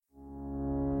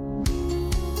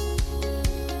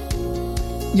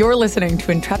You're listening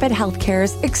to Intrepid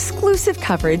Healthcare's exclusive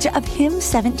coverage of HIMSS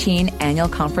 17 Annual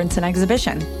Conference and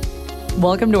Exhibition.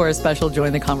 Welcome to our special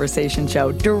Join the Conversation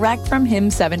show, direct from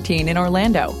HIMSS 17 in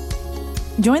Orlando.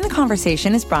 Join the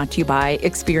Conversation is brought to you by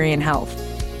Experian Health.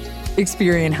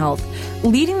 Experian Health,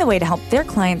 leading the way to help their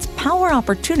clients power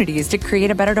opportunities to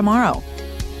create a better tomorrow.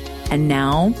 And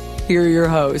now, here are your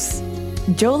hosts,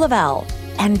 Joe Lavelle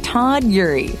and Todd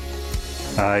Urey.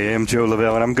 I am Joe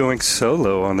Lavelle, and I'm going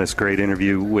solo on this great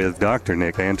interview with Dr.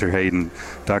 Nick Terheyden.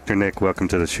 Dr. Nick, welcome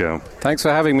to the show. Thanks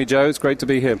for having me, Joe. It's great to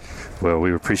be here. Well,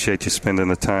 we appreciate you spending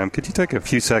the time. Could you take a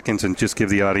few seconds and just give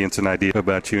the audience an idea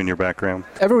about you and your background?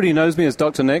 Everybody knows me as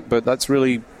Dr. Nick, but that's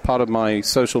really part of my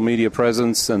social media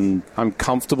presence, and I'm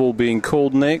comfortable being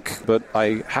called Nick, but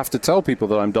I have to tell people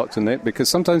that I'm Dr. Nick because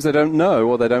sometimes they don't know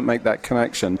or they don't make that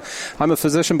connection. I'm a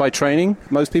physician by training.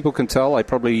 Most people can tell I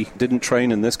probably didn't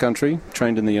train in this country,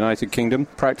 trained in the United Kingdom,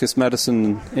 practiced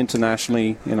medicine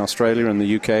internationally in Australia and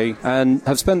the UK, and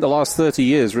have spent the last 30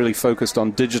 years really focused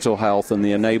on digital health and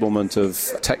the enablement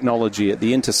of technology at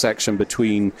the intersection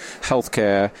between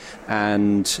healthcare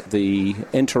and the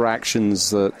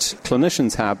interactions that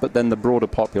clinicians have, but then the broader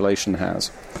population has.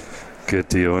 Good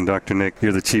deal. And Dr. Nick,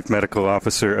 you're the Chief Medical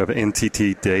Officer of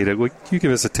NTT Data. Would you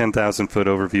give us a 10,000-foot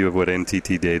overview of what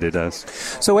NTT Data does?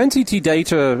 So NTT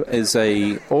Data is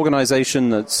a organization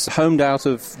that's homed out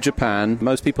of Japan.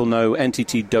 Most people know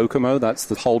NTT Docomo. That's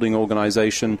the holding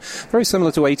organization. Very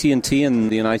similar to AT&T in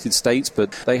the United States,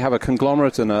 but they have a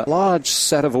conglomerate and a large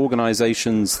set of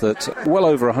organizations that well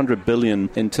over 100 billion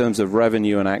in terms of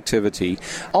revenue and activity.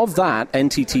 Of that,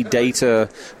 NTT Data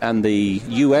and the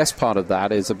U.S. part of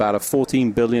that is about a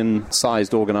 14 billion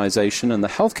sized organization, and the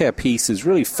healthcare piece is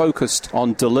really focused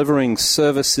on delivering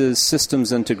services,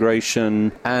 systems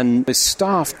integration, and is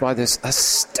staffed by this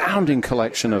astounding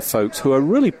collection of folks who are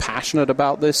really passionate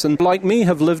about this and, like me,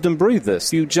 have lived and breathed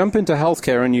this. You jump into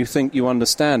healthcare and you think you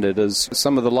understand it, as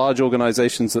some of the large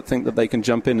organizations that think that they can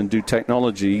jump in and do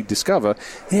technology discover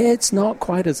it's not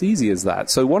quite as easy as that.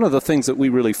 So one of the things that we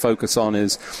really focus on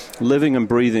is living and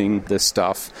breathing this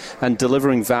stuff and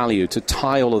delivering value to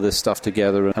tie all of this stuff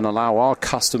together and allow our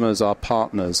customers, our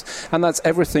partners, and that's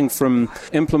everything from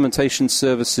implementation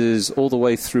services all the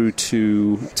way through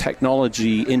to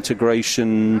technology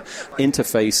integration,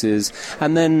 interfaces,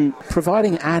 and then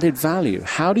providing added value.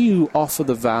 How do you offer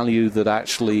the value that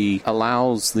actually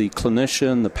allows the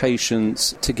clinician, the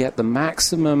patients, to get the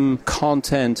maximum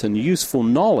content and useful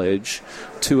knowledge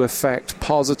to affect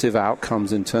positive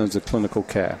outcomes in terms of clinical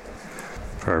care?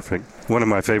 Perfect. One of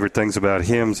my favorite things about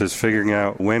HIMSS is figuring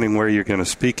out when and where you're going to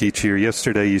speak each year.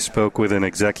 Yesterday you spoke with an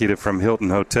executive from Hilton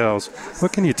Hotels.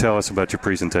 What can you tell us about your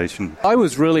presentation? I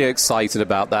was really excited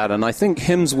about that, and I think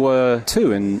HIMSS were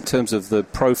too, in terms of the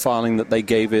profiling that they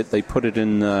gave it. They put it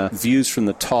in Views from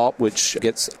the Top, which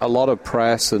gets a lot of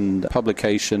press and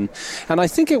publication, and I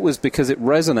think it was because it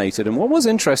resonated. And what was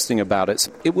interesting about it,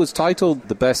 it was titled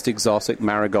The Best Exotic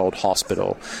Marigold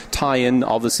Hospital, tie-in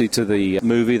obviously to the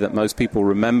movie that most people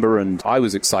remember, and I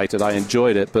was excited, I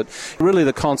enjoyed it, but really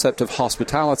the concept of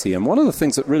hospitality. And one of the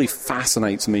things that really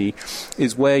fascinates me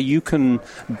is where you can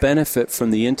benefit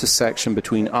from the intersection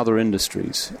between other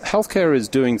industries. Healthcare is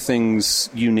doing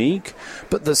things unique,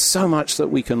 but there's so much that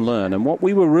we can learn. And what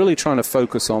we were really trying to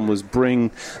focus on was bring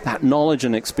that knowledge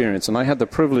and experience. And I had the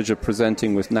privilege of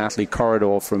presenting with Natalie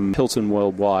Corridor from Hilton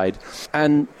Worldwide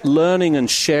and learning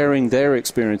and sharing their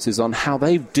experiences on how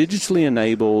they've digitally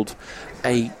enabled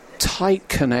a tight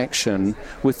connection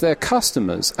with their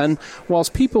customers. And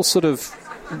whilst people sort of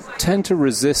tend to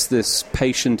resist this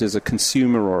patient as a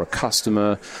consumer or a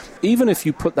customer, even if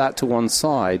you put that to one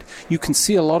side, you can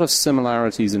see a lot of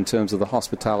similarities in terms of the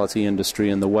hospitality industry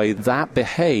and the way that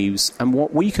behaves and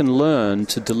what we can learn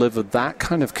to deliver that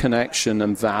kind of connection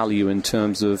and value in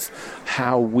terms of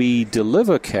how we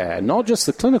deliver care, not just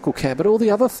the clinical care, but all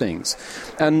the other things.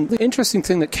 And the interesting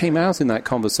thing that came out in that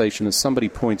conversation, as somebody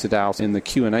pointed out in the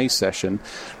Q&A session,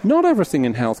 not everything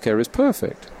in healthcare is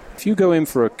perfect. If you go in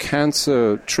for a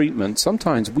cancer treatment,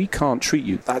 sometimes we can't treat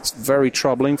you. That's very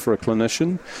troubling for a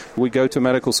clinician. We go to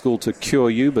medical school to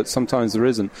cure you, but sometimes there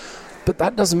isn't. But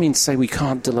that doesn't mean to say we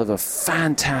can't deliver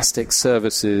fantastic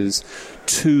services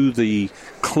to the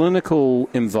clinical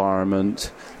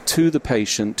environment, to the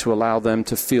patient, to allow them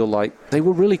to feel like they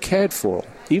were really cared for,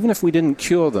 even if we didn't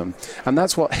cure them. And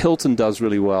that's what Hilton does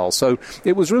really well. So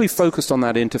it was really focused on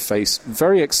that interface.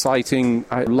 Very exciting.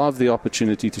 I love the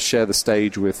opportunity to share the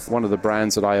stage with one of the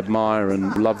brands that I admire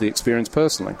and love the experience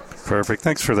personally. Perfect.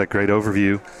 Thanks for that great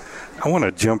overview. I want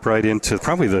to jump right into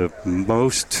probably the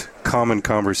most common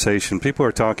conversation. People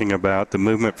are talking about the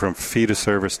movement from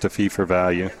fee-to-service to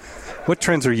fee-for-value. What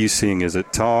trends are you seeing? Is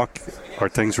it talk? Are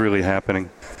things really happening?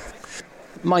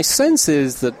 My sense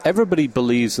is that everybody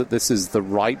believes that this is the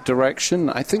right direction.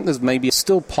 I think there's maybe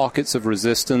still pockets of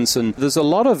resistance, and there's a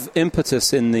lot of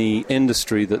impetus in the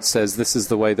industry that says this is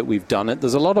the way that we've done it.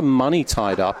 There's a lot of money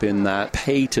tied up in that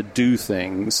pay to do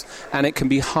things, and it can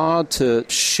be hard to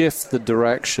shift the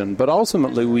direction. But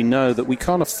ultimately, we know that we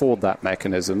can't afford that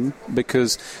mechanism,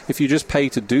 because if you just pay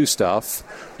to do stuff,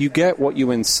 you get what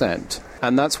you incent.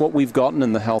 And that's what we've gotten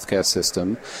in the healthcare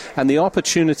system. And the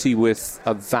opportunity with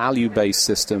a value-based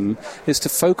system is to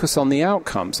focus on the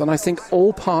outcomes. And I think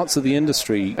all parts of the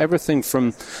industry, everything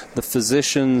from the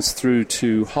physicians through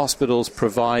to hospitals,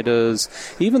 providers,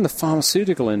 even the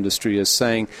pharmaceutical industry is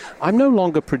saying, I'm no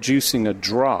longer producing a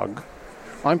drug.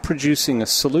 I'm producing a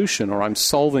solution, or I'm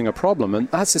solving a problem. And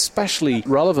that's especially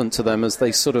relevant to them as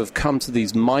they sort of come to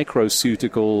these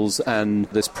microceuticals and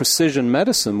this precision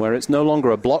medicine, where it's no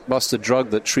longer a blockbuster drug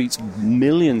that treats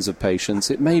millions of patients.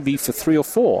 It may be for 3 or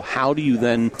 4. How do you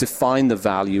then define the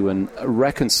value and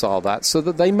reconcile that so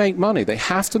that they make money? They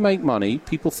have to make money.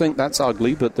 People think that's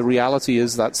ugly, but the reality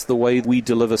is that's the way we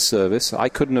deliver service. I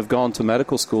couldn't have gone to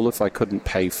medical school if I couldn't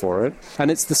pay for it. And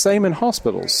it's the same in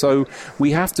hospitals. So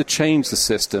we have to change the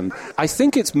system. I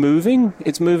think it's moving.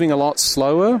 It's moving a lot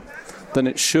slower than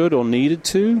it should or needed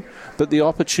to, but the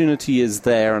opportunity is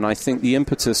there, and I think the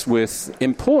impetus with,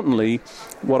 importantly,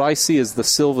 what I see as the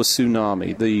silver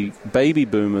tsunami, the baby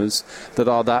boomers that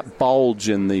are that bulge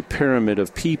in the pyramid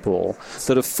of people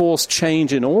that have forced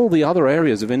change in all the other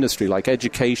areas of industry, like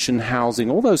education, housing,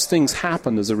 all those things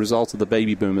happened as a result of the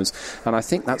baby boomers, and I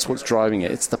think that's what's driving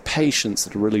it. It's the patients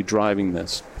that are really driving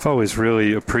this. I've always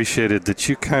really appreciated that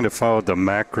you kind of followed the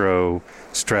macro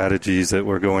strategies that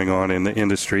were going on in the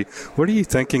industry. What are you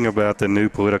thinking about the new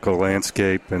political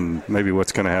landscape and maybe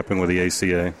what's going to happen with the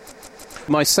ACA?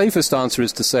 My safest answer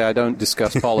is to say I don't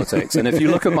discuss politics. And if you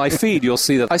look at my feed, you'll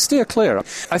see that I steer clear.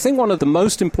 I think one of the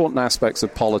most important aspects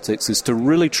of politics is to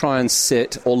really try and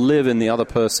sit or live in the other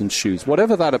person's shoes,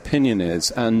 whatever that opinion is.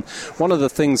 And one of the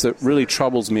things that really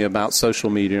troubles me about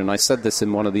social media, and I said this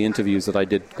in one of the interviews that I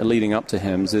did leading up to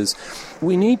HIMSS, is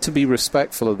we need to be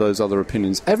respectful of those other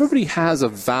opinions. Everybody has a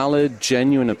valid,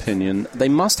 genuine opinion. They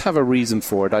must have a reason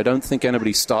for it. I don't think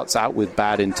anybody starts out with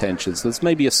bad intentions. There's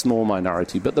maybe a small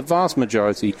minority, but the vast majority,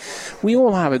 we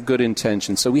all have a good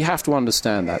intention, so we have to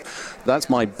understand that. That's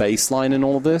my baseline in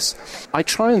all of this. I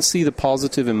try and see the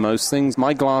positive in most things.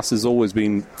 My glass has always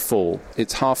been full.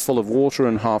 It's half full of water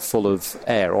and half full of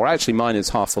air, or actually mine is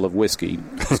half full of whiskey,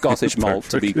 Scottish malt,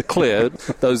 to be clear.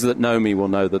 Those that know me will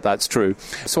know that that's true.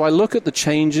 So I look at the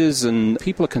changes, and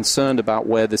people are concerned about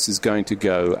where this is going to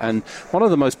go. And one of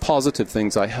the most positive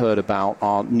things I heard about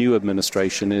our new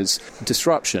administration is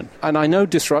disruption. And I know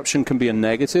disruption can be a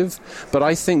negative, but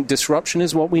I think disruption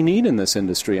is what we need in this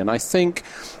industry. And I think,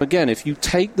 again, if you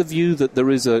take the view that there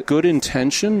is a good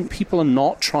intention, people are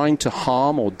not trying to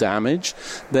harm or damage,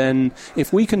 then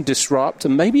if we can disrupt,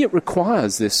 and maybe it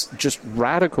requires this just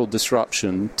radical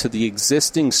disruption to the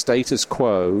existing status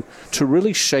quo to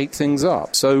really shake things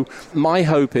up. So my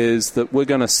hope is that we're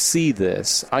going to see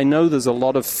this. I know there's a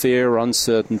lot of fear,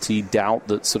 uncertainty, doubt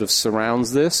that sort of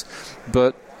surrounds this,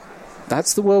 but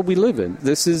that's the world we live in.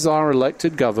 This is our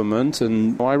elected government,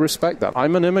 and I respect that.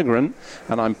 I'm an immigrant,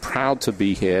 and I'm proud to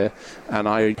be here, and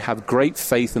I have great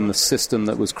faith in the system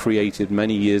that was created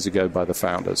many years ago by the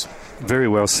founders. Very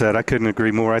well said. I couldn't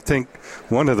agree more. I think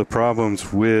one of the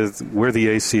problems with where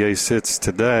the ACA sits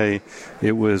today,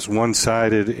 it was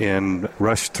one-sided and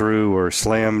rushed through or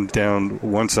slammed down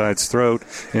one side's throat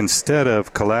instead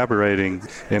of collaborating.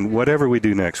 And whatever we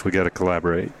do next, we got to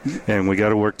collaborate, and we got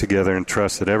to work together and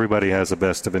trust that everybody has the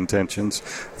best of intentions.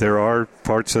 There are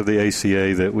parts of the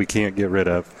ACA that we can't get rid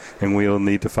of, and we'll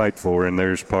need to fight for, and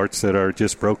there's parts that are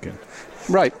just broken.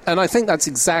 Right, and I think that's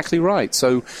exactly right.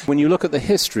 So when you look at the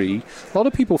history, a lot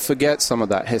of people forget some of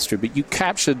that history, but you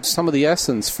captured some of the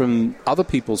essence from other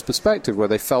people's perspective where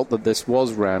they felt that this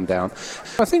was rammed down.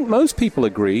 I think most people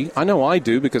agree. I know I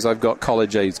do because I've got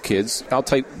college-age kids. I'll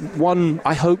take one,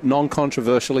 I hope,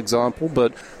 non-controversial example,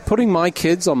 but putting my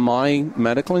kids on my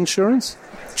medical insurance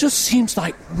just seems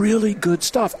like really good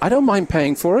stuff. I don't mind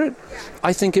paying for it.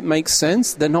 I think it makes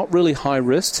sense. They're not really high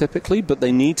risk typically, but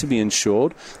they need to be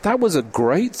insured. That was a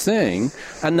great thing,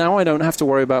 and now I don't have to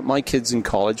worry about my kids in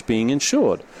college being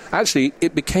insured. Actually,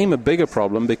 it became a bigger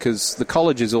problem because the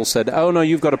colleges all said, oh, no,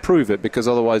 you've got to prove it because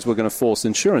otherwise we're going to force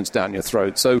insurance down your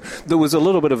throat. So there was a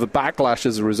little bit of a backlash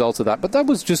as a result of that, but that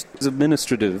was just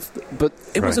administrative. But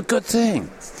it was a good thing.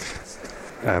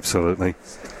 Absolutely.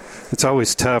 It's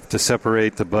always tough to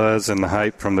separate the buzz and the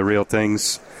hype from the real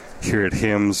things. Here at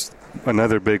HIMSS,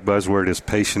 another big buzzword is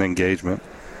patient engagement.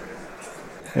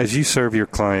 As you serve your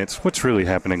clients, what's really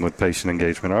happening with patient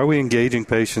engagement? Are we engaging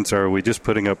patients, or are we just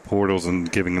putting up portals and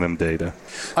giving them data?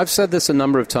 I've said this a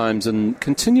number of times and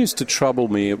continues to trouble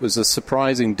me. It was a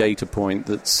surprising data point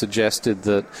that suggested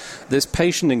that this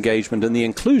patient engagement and the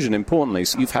inclusion, importantly,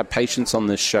 so you've had patients on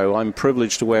this show. I'm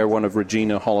privileged to wear one of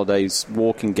Regina Holliday's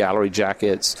walking gallery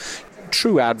jackets.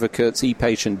 True advocates,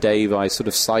 e-patient Dave, I sort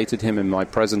of cited him in my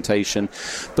presentation.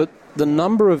 But the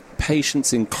number of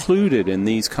patients included in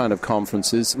these kind of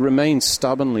conferences remains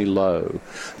stubbornly low.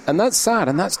 And that's sad,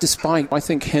 and that's despite, I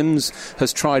think, HIMSS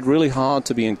has tried really hard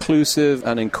to be inclusive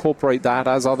and incorporate that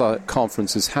as other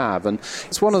conferences have. And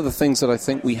it's one of the things that I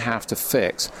think we have to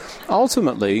fix.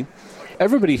 Ultimately,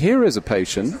 everybody here is a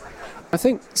patient. I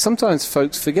think sometimes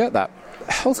folks forget that.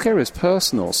 Healthcare is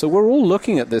personal, so we're all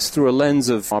looking at this through a lens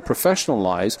of our professional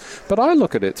lives, but I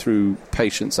look at it through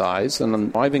patients' eyes,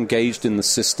 and I've engaged in the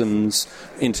systems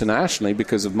internationally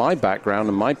because of my background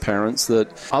and my parents, that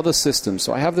other systems,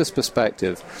 so I have this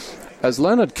perspective. As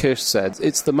Leonard Kish said,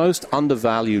 it's the most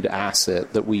undervalued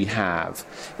asset that we have.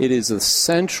 It is a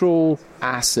central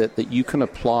asset that you can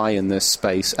apply in this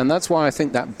space, and that's why I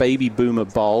think that baby boomer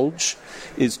bulge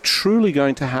is truly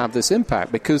going to have this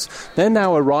impact, because they're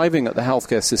now arriving at the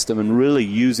healthcare system and really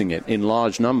using it in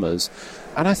large numbers.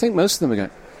 And I think most of them are going,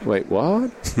 wait,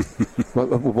 what?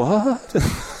 What?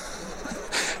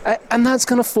 And that's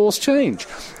going to force change.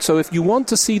 So if you want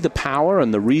to see the power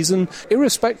and the reason,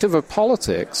 irrespective of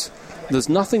politics, there's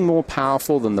nothing more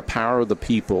powerful than the power of the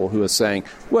people who are saying,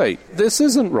 wait, this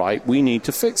isn't right, we need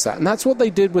to fix that. And that's what they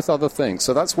did with other things.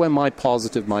 So that's where my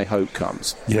hope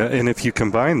comes. Yeah, and if you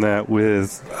combine that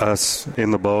with us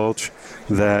in the bulge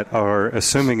that are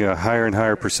assuming a higher and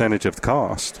higher percentage of the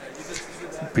cost.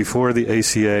 Before the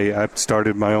ACA, I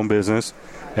started my own business,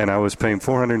 and I was paying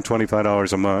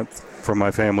 $425 a month for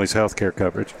my family's health care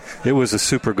coverage. It was a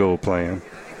super gold plan,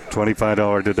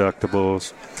 $25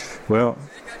 deductibles. Well,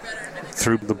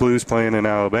 through the Blues plan in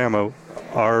Alabama,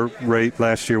 our rate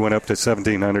last year went up to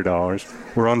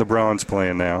 $1,700. We're on the bronze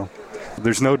plan now.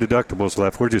 There's no deductibles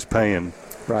left. We're just paying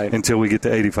until we get to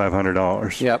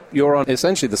 $8,500. Yep. You're on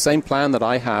essentially the same plan that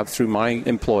I have through my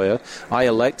employer. I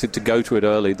elected to go to it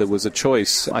early. There was a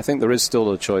choice. I think there is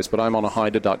still a choice, but I'm on a high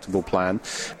deductible plan.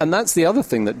 And that's the other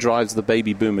thing that drives the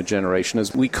baby boomer generation,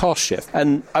 is we cost shift.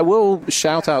 And I will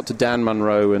shout out to Dan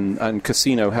Munro and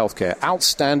Casino Healthcare.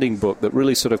 Outstanding book that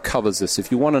really sort of covers this.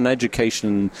 If you want an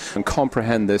education and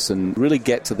comprehend this and really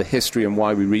get to the history and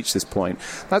why we reached this point,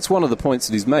 that's one of the points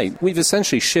that he's made. We've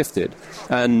essentially shifted,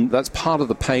 and that's part of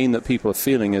the pain that people are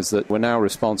feeling, is that we're now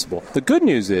responsible. The good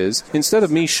news is, instead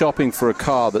of me shopping for a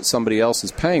car that somebody else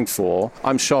is paying for,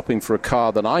 I'm shopping for a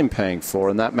car that I'm paying for,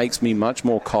 and that makes me much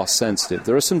more cost sensitive.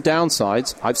 There are some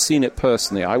downsides. I've seen it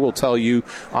personally. I will tell you,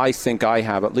 I think I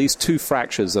have at least 2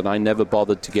 fractures that I never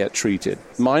bothered to get treated.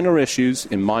 Minor issues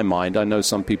in my mind. I know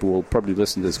some people will probably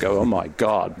listen to this go, oh my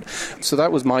God. So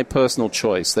that was my personal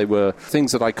choice. They were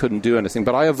things that I couldn't do anything,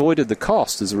 but I avoided the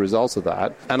cost as a result of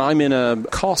that. And I'm in a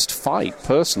cost fight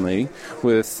personally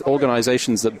with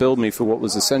organizations that billed me for what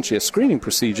was essentially a screening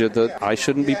procedure that I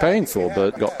shouldn't be paying for,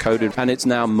 but got coded, and it's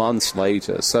now months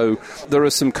later. So there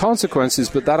are some consequences,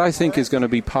 but that I think is going to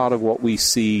be part of what we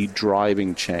see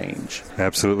driving change.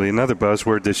 Absolutely. Another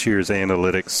buzzword this year is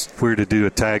analytics. If we were to do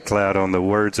a tag cloud on the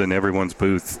words in everyone's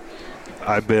booth,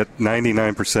 I bet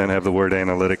 99% have the word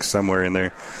analytics somewhere in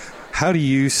there. How do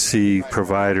you see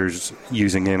providers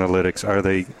using analytics? Are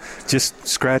they just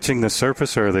scratching the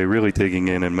surface, or are they really digging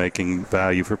in and making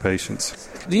value for patients?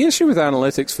 The issue with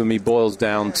analytics for me boils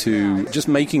down to just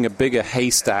making a bigger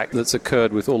haystack that's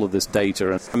occurred with all of this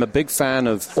data. And I'm a big fan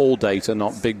of all data,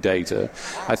 not big data.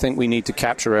 I think we need to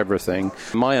capture everything.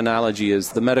 My analogy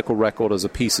is the medical record as a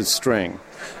piece of string.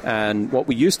 And what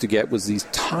we used to get was these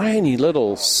tiny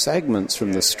little segments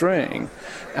from the string.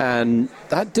 And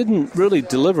that didn't really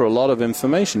deliver a lot of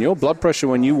information. Your blood pressure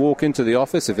when you walk into the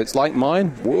office, if it's like mine,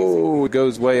 whoa, it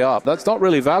goes way up. That's not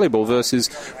really valuable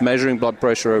versus measuring blood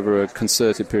pressure over a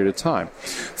concerted period of time.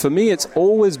 For me, it's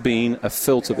always been a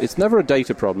filter. It's never a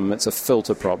data problem, it's a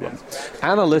filter problem.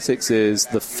 Analytics is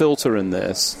the filter in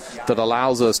this that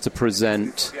allows us to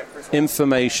present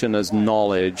information as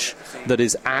knowledge that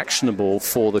is actionable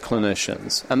for the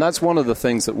clinicians. And that's one of the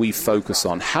things that we focus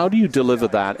on. How do you deliver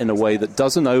that in a way that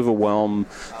doesn't overwhelm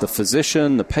the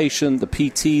physician, the patient, the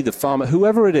PT, the pharma,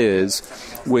 whoever it is,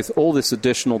 with all this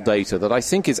additional data that I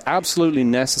think is absolutely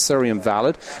necessary and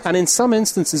valid, and in some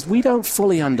instances we don't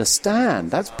fully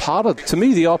understand. That's part of, to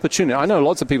me, the opportunity. I know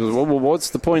lots of people say, well,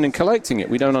 what's the point in collecting it?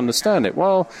 We don't understand it.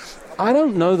 Well, I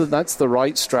don't know that that's the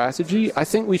right strategy. I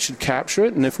think we should capture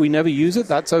it, and if we never use it,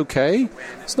 that's okay.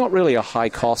 It's not really a high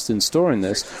cost in storing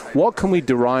this. What can we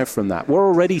derive from that? We're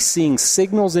already seeing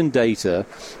signals in data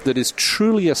that is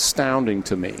truly astounding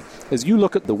to me. As you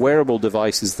look at the wearable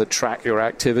devices that track your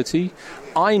activity,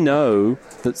 I know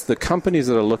that the companies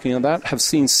that are looking at that have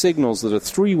seen signals that are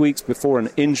 3 weeks before an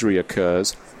injury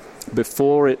occurs,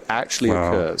 before it actually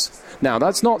occurs. Now,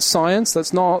 that's not science,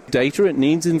 that's not data, it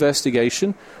needs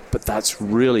investigation, but that's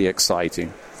really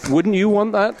exciting. Wouldn't you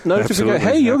want that notification?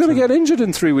 Hey, you're going to get injured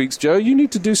in 3 weeks, Joe. You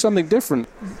need to do something different.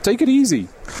 Take it easy.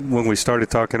 When we started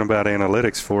talking about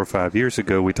analytics 4 or 5 years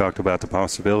ago, we talked about the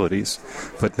possibilities.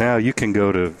 But now you can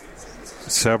go to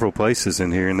several places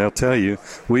in here, and they'll tell you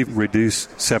we've reduced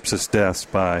sepsis deaths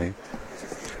by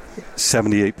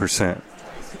 78%.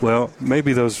 Well,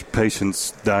 maybe those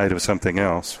patients died of something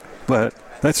else, but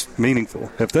that's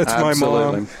meaningful. If that's Absolutely.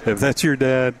 my mom, if that's your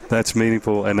dad, that's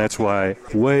meaningful, and that's why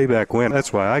way back when,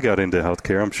 that's why I got into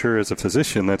healthcare. I'm sure as a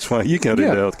physician, that's why you got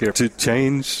into healthcare, to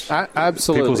change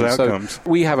people's outcomes. So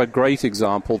we have a great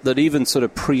example that even sort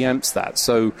of preempts that.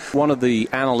 So one of the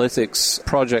analytics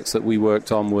projects that we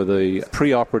worked on were the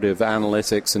preoperative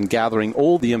analytics and gathering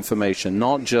all the information,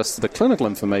 not just the clinical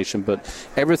information, but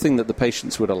everything that the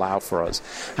patients would allow for us.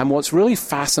 And what's really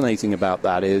fascinating about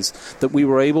that is that we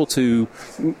were able to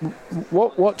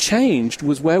What changed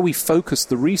was where we focused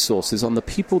the resources on the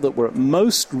people that were at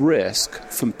most risk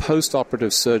from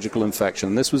post-operative surgical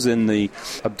infection. This was in the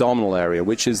abdominal area,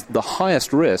 which is the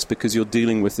highest risk because you're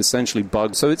dealing with essentially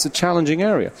bugs, so it's a challenging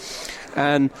area.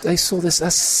 And they saw this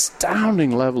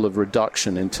astounding level of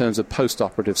reduction in terms of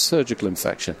post-operative surgical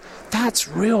infection. That's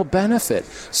real benefit.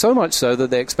 So much so that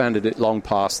they expanded it long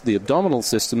past the abdominal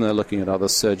system. They're looking at other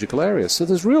surgical areas. So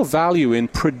there's real value in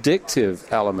predictive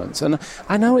elements. And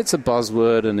I know it's a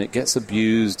buzzword and it gets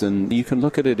abused, and you can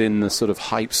look at it in the sort of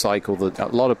hype cycle that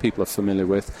a lot of people are familiar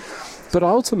with. But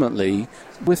ultimately,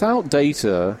 without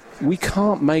data, we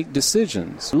can't make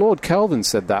decisions. Lord Kelvin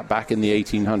said that back in the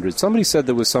 1800s. Somebody said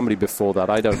there was somebody before that.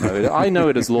 I don't know. I know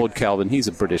it as Lord Kelvin. He's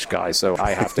a British guy, so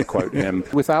I have to quote him.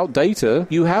 Without data,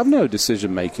 you have no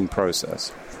decision-making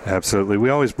process. Absolutely. We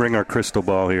always bring our crystal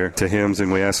ball here to HIMSS,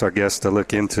 and we ask our guests to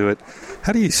look into it.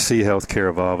 How do you see healthcare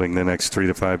evolving the next 3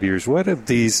 to 5 years? What of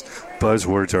these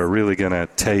buzzwords are really going to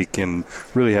take and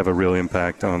really have a real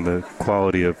impact on the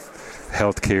quality of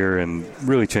healthcare and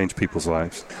really change people's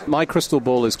lives? My crystal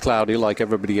ball is cloudy like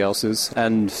everybody else's,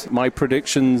 and my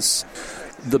predictions,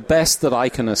 the best that I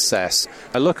can assess.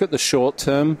 I look at the short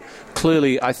term.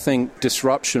 Clearly, I think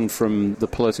disruption from the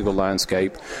political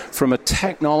landscape. From a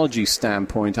technology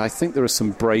standpoint, I think there are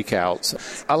some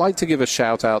breakouts. I like to give a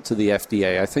shout out to the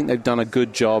FDA. I think they've done a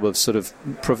good job of sort of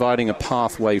providing a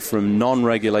pathway from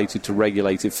non-regulated to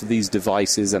regulated for these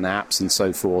devices and apps and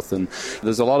so forth. And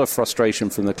there's a lot of frustration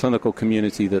from the clinical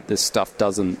community that this stuff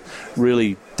doesn't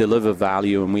really deliver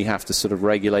value, and we have to sort of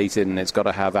regulate it, and it's got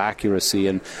to have accuracy.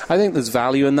 And I think there's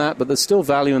value in that, but there's still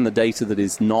value in the data that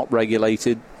is not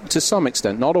regulated to some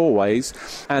extent, not always,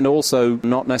 and also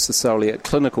not necessarily at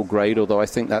clinical grade, although I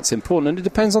think that's important, and it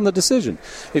depends on the decision.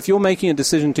 If you're making a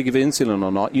decision to give insulin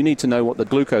or not, you need to know what the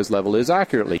glucose level is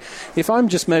accurately. If I'm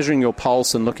just measuring your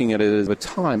pulse and looking at it over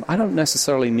time, I don't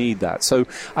necessarily need that. So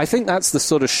I think that's the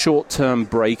sort of short-term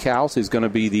breakout is going to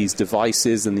be these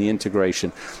devices and the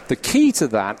integration. The key to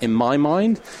that, in my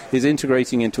mind, is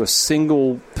integrating into a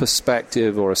single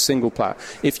perspective or a single platform.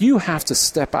 If you have to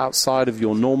step outside of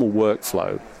your normal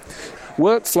workflow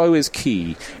is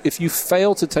key. If you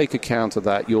fail to take account of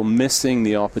that, you're missing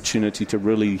the opportunity to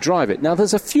really drive it. Now,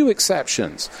 there's a few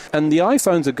exceptions, and the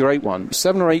iPhone's a great one.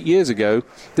 7 or 8 years ago,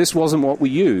 this wasn't what we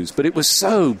used, but it was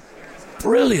so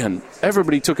brilliant.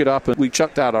 Everybody took it up, and we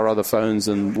chucked out our other phones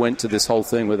and went to this whole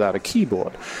thing without a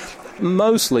keyboard.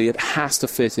 Mostly it has to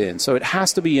fit in, so it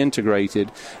has to be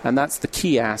integrated, and that's the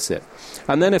key asset.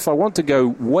 And then if I want to go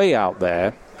way out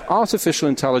there, artificial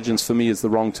intelligence for me is the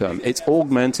wrong term. It's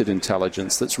augmented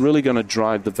intelligence that's really going to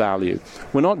drive the value.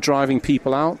 We're not driving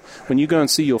people out. When you go and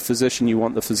see your physician, you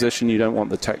want the physician, you don't want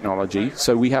the technology.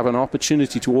 So we have an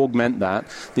opportunity to augment that.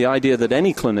 The idea that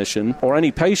any clinician or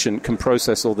any patient can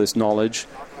process all this knowledge,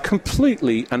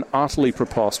 completely and utterly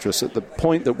preposterous at the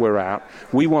point that we're at.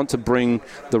 We want to bring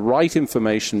the right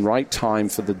information, right time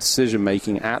for the decision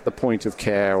making at the point of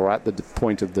care or at the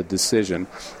point of the decision.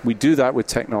 We do that with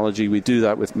technology, we do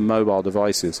that with mobile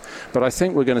devices. But I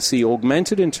think we're going to see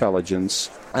augmented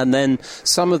intelligence And then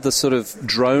some of the sort of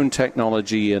drone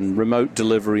technology and remote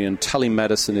delivery and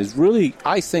telemedicine is really,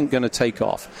 I think, going to take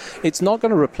off. It's not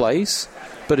going to replace,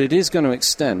 but it is going to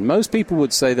extend. Most people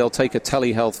would say they'll take a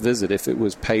telehealth visit if it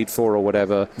was paid for or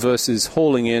whatever, versus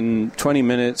hauling in 20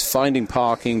 minutes, finding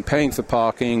parking, paying for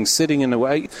parking, sitting in a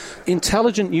way.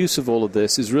 Intelligent use of all of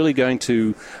this is really going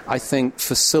to, I think,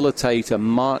 facilitate a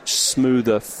much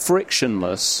smoother,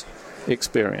 frictionless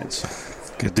experience.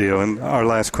 Good deal. And our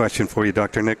last question for you,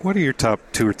 Dr. Nick, what are your top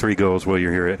 2 or 3 goals while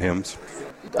you're here at HIMSS?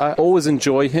 I always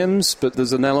enjoy HIMSS, but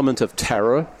there's an element of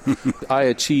terror. I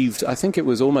achieved, I think it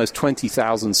was almost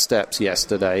 20,000 steps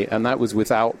yesterday, and that was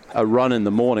without a run in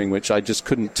the morning, which I just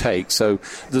couldn't take. So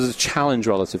there's a challenge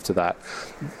relative to that.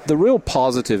 The real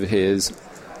positive is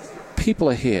people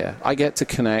are here. I get to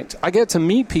connect. I get to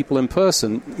meet people in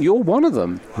person. You're one of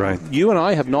them. Right. You and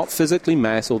I have not physically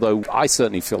met, although I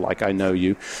certainly feel like I know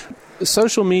you.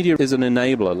 Social media is an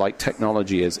enabler like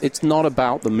technology is. It's not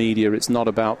about the media. It's not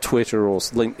about Twitter or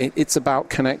LinkedIn. It's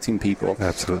about connecting people.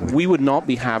 Absolutely. We would not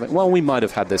be having, well, we might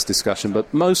have had this discussion,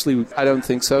 but mostly I don't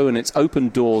think so, and it's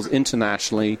opened doors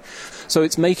internationally. So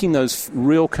it's making those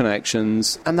real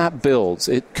connections, and that builds.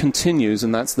 It continues,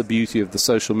 and that's the beauty of the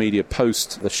social media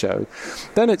post the show.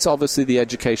 Then it's obviously the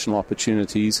educational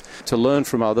opportunities to learn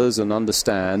from others and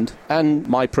understand. And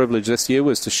my privilege this year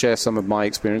was to share some of my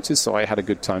experiences, so I had a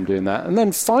good time doing that. And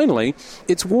then finally,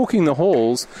 it's walking the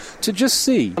halls to just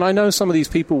see. And I know some of these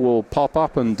people will pop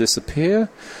up and disappear,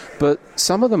 but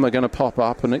some of them are going to pop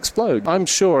up and explode. I'm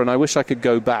sure, and I wish I could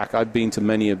go back. I've been to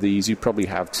many of these. You probably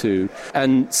have too.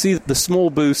 And see the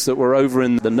small booths that were over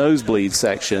in the nosebleed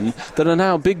section that are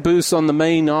now big booths on the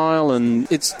main aisle.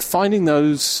 And it's finding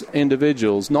those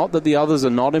individuals. Not that the others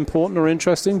are not important or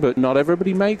interesting, but not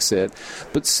everybody makes it.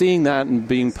 But seeing that and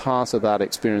being part of that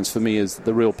experience for me is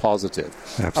the real positive.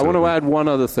 Absolutely. I want to add one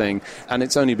other thing, and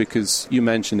it's only because you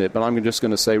mentioned it, but I'm just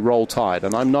going to say Roll Tide.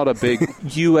 And I'm not a big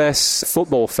U.S.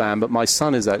 football fan, but my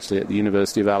son is actually at the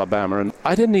University of Alabama, and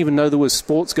I didn't even know there was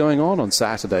sports going on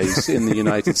Saturdays in the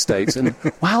United States. And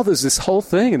wow, there's this whole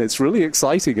thing, and it's really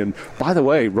exciting. And by the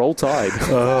way, Roll Tide.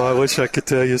 Oh, I wish I could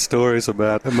tell you stories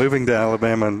about moving to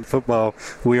Alabama and football.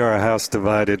 We are a house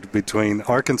divided between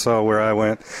Arkansas, where I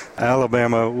went,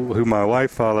 Alabama, who my wife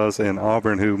follows, and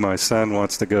Auburn, who my son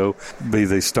wants to go be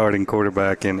the starting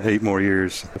quarterback in 8 more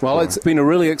years. Well, it's been a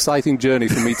really exciting journey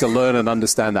for me to learn and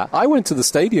understand that. I went to the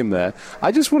stadium there.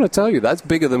 I just want to tell you, that's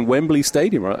bigger than Wembley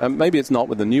Stadium. And maybe it's not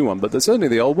with the new one, but there's certainly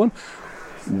the old one.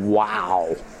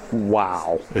 Wow.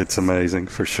 It's amazing,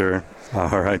 for sure.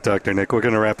 All right, Dr. Nick, we're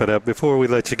going to wrap it up. Before we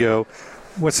let you go,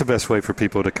 what's the best way for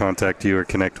people to contact you or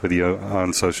connect with you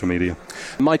on social media?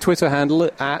 My Twitter handle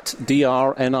at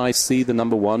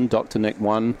DRNIC1, Dr. Nick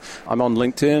 1. I'm on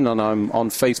LinkedIn and I'm on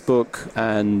Facebook,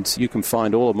 and you can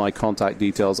find all of my contact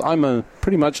details. I'm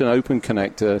pretty much an open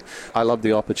connector. I love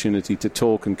the opportunity to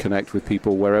talk and connect with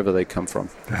people wherever they come from.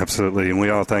 Absolutely, and we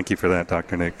all thank you for that,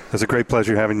 Dr. Nick. It was a great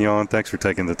pleasure having you on. Thanks for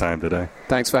taking the time today.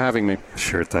 Thanks for having me.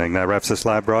 Sure thing. That wraps this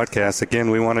live broadcast.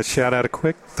 Again, we want to shout out a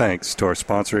quick thanks to our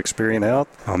sponsor, Experian Health.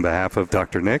 On behalf of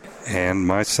Dr. Nick and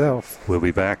myself, we'll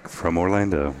be back from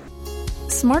Orlando.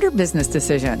 Smarter business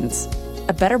decisions,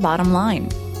 a better bottom line,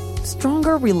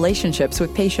 stronger relationships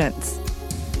with patients.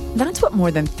 That's what more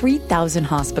than 3,000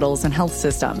 hospitals and health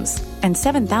systems and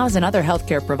 7,000 other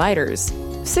healthcare providers,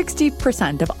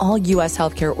 60% of all U.S.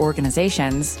 healthcare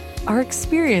organizations, are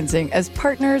experiencing as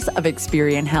partners of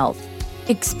Experian Health.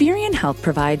 Experian Health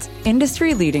provides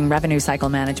industry-leading revenue cycle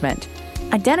management,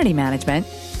 identity management,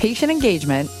 patient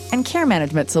engagement, and care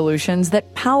management solutions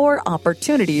that power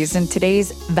opportunities in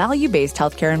today's value-based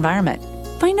healthcare environment.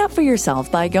 Find out for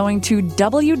yourself by going to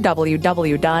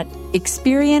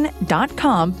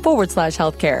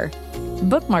www.experian.com/healthcare.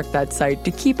 Bookmark that site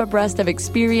to keep abreast of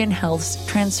Experian Health's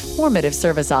transformative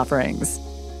service offerings.